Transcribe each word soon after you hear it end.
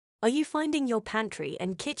Are you finding your pantry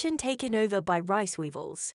and kitchen taken over by rice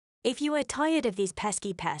weevils? If you are tired of these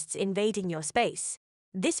pesky pests invading your space,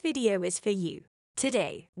 this video is for you.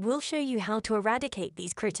 Today, we'll show you how to eradicate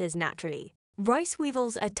these critters naturally. Rice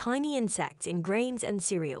weevils are tiny insects in grains and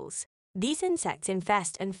cereals. These insects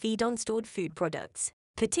infest and feed on stored food products,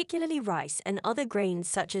 particularly rice and other grains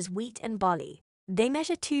such as wheat and barley. They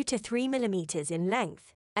measure 2 to 3 millimeters in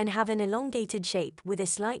length and have an elongated shape with a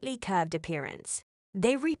slightly curved appearance.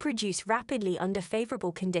 They reproduce rapidly under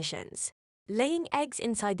favorable conditions, laying eggs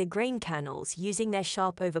inside the grain kernels using their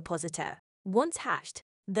sharp ovipositor. Once hatched,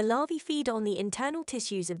 the larvae feed on the internal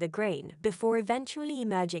tissues of the grain before eventually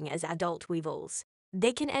emerging as adult weevils.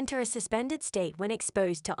 They can enter a suspended state when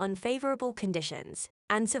exposed to unfavorable conditions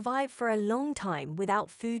and survive for a long time without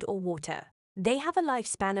food or water. They have a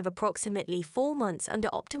lifespan of approximately 4 months under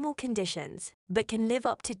optimal conditions, but can live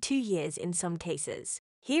up to 2 years in some cases.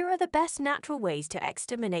 Here are the best natural ways to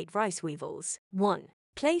exterminate rice weevils. 1.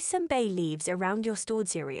 Place some bay leaves around your stored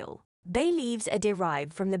cereal. Bay leaves are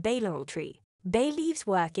derived from the bay laurel tree. Bay leaves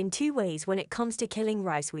work in 2 ways when it comes to killing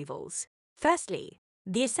rice weevils. Firstly,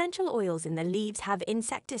 the essential oils in the leaves have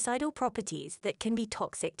insecticidal properties that can be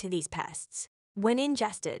toxic to these pests. When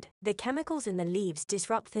ingested, the chemicals in the leaves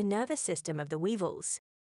disrupt the nervous system of the weevils,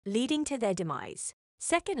 leading to their demise.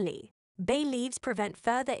 Secondly, bay leaves prevent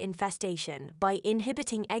further infestation by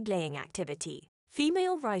inhibiting egg-laying activity.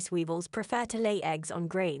 Female rice weevils prefer to lay eggs on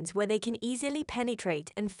grains where they can easily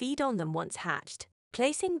penetrate and feed on them once hatched.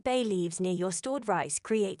 Placing bay leaves near your stored rice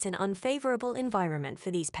creates an unfavorable environment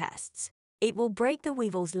for these pests. It will break the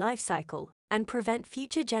weevil's life cycle and prevent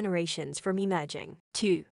future generations from emerging.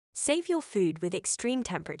 2. Save your food with extreme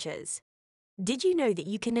temperatures. Did you know that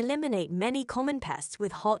you can eliminate many common pests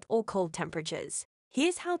with hot or cold temperatures?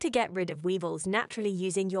 Here's how to get rid of weevils naturally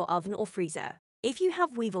using your oven or freezer. If you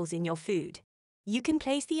have weevils in your food, you can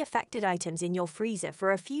place the affected items in your freezer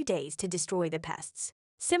for a few days to destroy the pests.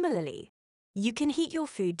 Similarly, you can heat your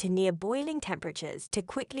food to near boiling temperatures to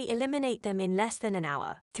quickly eliminate them in less than an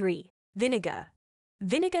hour. 3. Vinegar.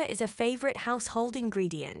 Vinegar is a favorite household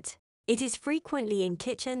ingredient. It is frequently in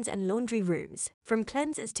kitchens and laundry rooms, from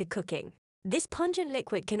cleansers to cooking. This pungent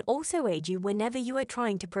liquid can also aid you whenever you are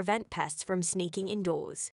trying to prevent pests from sneaking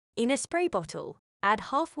indoors. In a spray bottle, add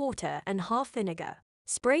half water and half vinegar.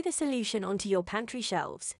 Spray the solution onto your pantry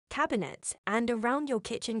shelves, cabinets, and around your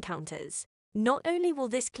kitchen counters. Not only will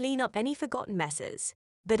this clean up any forgotten messes,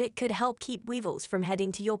 but it could help keep weevils from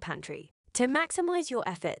heading to your pantry. To maximize your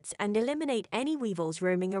efforts and eliminate any weevils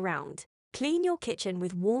roaming around, clean your kitchen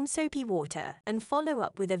with warm soapy water and follow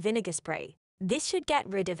up with a vinegar spray. This should get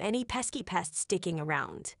rid of any pesky pests sticking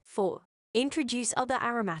around. 4. Introduce other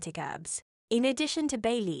aromatic herbs. In addition to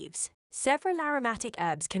bay leaves, several aromatic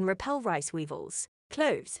herbs can repel rice weevils.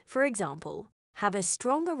 Cloves, for example, have a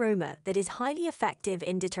strong aroma that is highly effective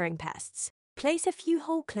in deterring pests. Place a few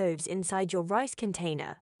whole cloves inside your rice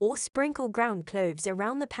container or sprinkle ground cloves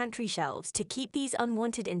around the pantry shelves to keep these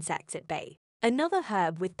unwanted insects at bay. Another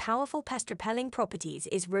herb with powerful pest-repelling properties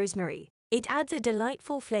is rosemary. It adds a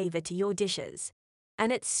delightful flavor to your dishes,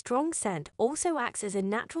 and its strong scent also acts as a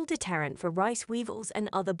natural deterrent for rice weevils and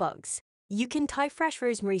other bugs. You can tie fresh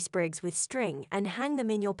rosemary sprigs with string and hang them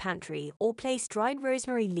in your pantry or place dried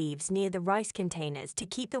rosemary leaves near the rice containers to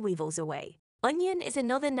keep the weevils away. Onion is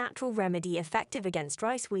another natural remedy effective against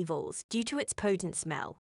rice weevils due to its potent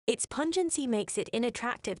smell. Its pungency makes it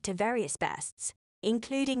unattractive to various pests,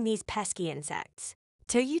 including these pesky insects.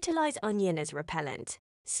 To utilize onion as repellent,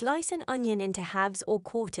 slice an onion into halves or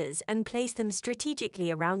quarters and place them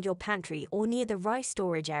strategically around your pantry or near the rice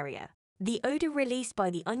storage area. The odor released by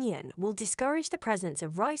the onion will discourage the presence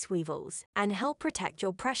of rice weevils and help protect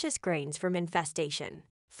your precious grains from infestation.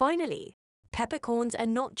 Finally, peppercorns are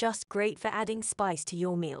not just great for adding spice to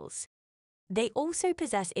your meals. They also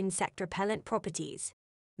possess insect repellent properties,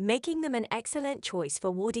 making them an excellent choice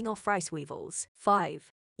for warding off rice weevils.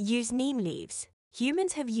 5. Use neem leaves.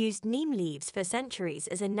 Humans have used neem leaves for centuries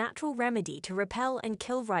as a natural remedy to repel and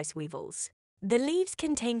kill rice weevils. The leaves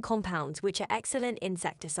contain compounds which are excellent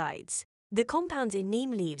insecticides. The compounds in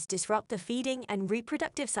neem leaves disrupt the feeding and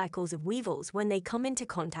reproductive cycles of weevils when they come into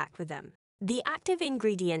contact with them. The active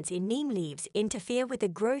ingredients in neem leaves interfere with the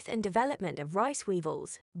growth and development of rice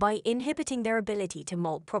weevils by inhibiting their ability to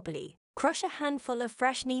molt properly. Crush a handful of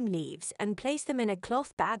fresh neem leaves and place them in a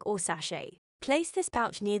cloth bag or sachet. Place this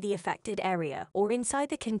pouch near the affected area or inside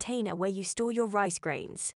the container where you store your rice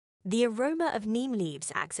grains. The aroma of neem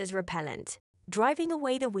leaves acts as repellent, driving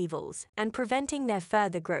away the weevils and preventing their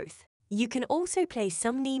further growth. You can also place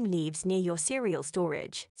some neem leaves near your cereal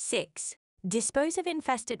storage. 6. Dispose of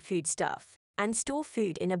infested foodstuff and store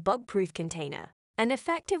food in a bug-proof container. An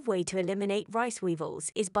effective way to eliminate rice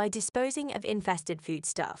weevils is by disposing of infested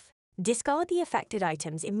foodstuff. Discard the affected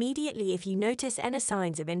items immediately if you notice any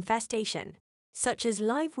signs of infestation, such as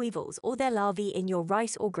live weevils or their larvae in your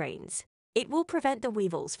rice or grains. It will prevent the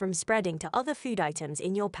weevils from spreading to other food items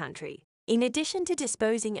in your pantry. In addition to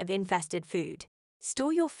disposing of infested food,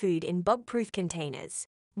 store your food in bug-proof containers.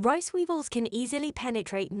 Rice weevils can easily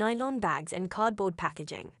penetrate nylon bags and cardboard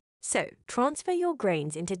packaging, so transfer your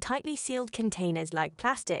grains into tightly sealed containers like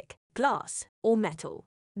plastic, glass, or metal.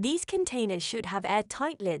 These containers should have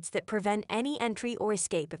airtight lids that prevent any entry or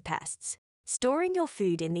escape of pests. Storing your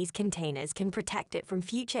food in these containers can protect it from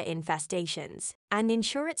future infestations and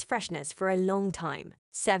ensure its freshness for a long time.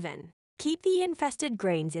 7. Keep the infested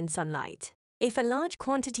grains in sunlight. If a large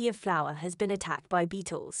quantity of flour has been attacked by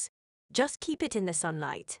beetles, just keep it in the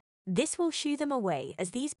sunlight. This will shoo them away,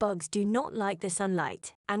 as these bugs do not like the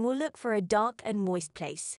sunlight and will look for a dark and moist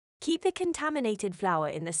place. Keep the contaminated flour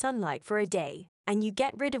in the sunlight for a day, and you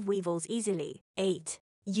get rid of weevils easily. 8.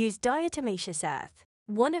 Use diatomaceous earth.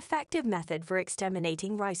 One effective method for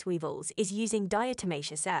exterminating rice weevils is using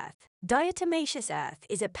diatomaceous earth. Diatomaceous earth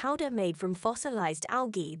is a powder made from fossilized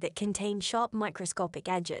algae that contains sharp microscopic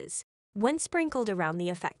edges. When sprinkled around the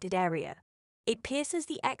affected area, it pierces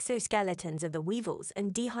the exoskeletons of the weevils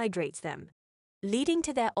and dehydrates them, leading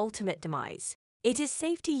to their ultimate demise. It is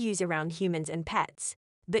safe to use around humans and pets,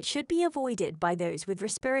 but should be avoided by those with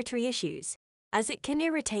respiratory issues, as it can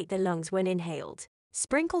irritate the lungs when inhaled.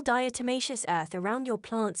 Sprinkle diatomaceous earth around your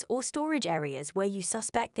plants or storage areas where you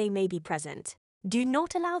suspect they may be present. Do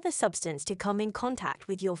not allow the substance to come in contact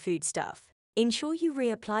with your foodstuff. Ensure you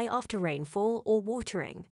reapply after rainfall or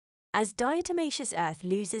watering, as diatomaceous earth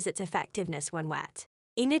loses its effectiveness when wet.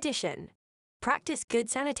 In addition, practice good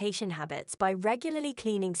sanitation habits by regularly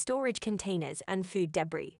cleaning storage containers and food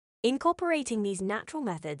debris. Incorporating these natural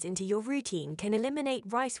methods into your routine can eliminate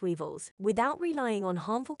rice weevils without relying on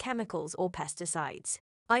harmful chemicals or pesticides.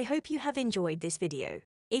 I hope you have enjoyed this video.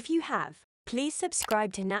 If you have, please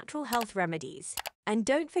subscribe to Natural Health Remedies, and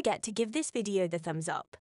don't forget to give this video the thumbs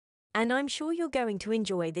up. And I'm sure you're going to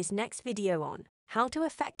enjoy this next video on how to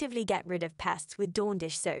effectively get rid of pests with Dawn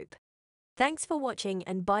dish soap. Thanks for watching,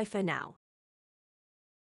 and bye for now.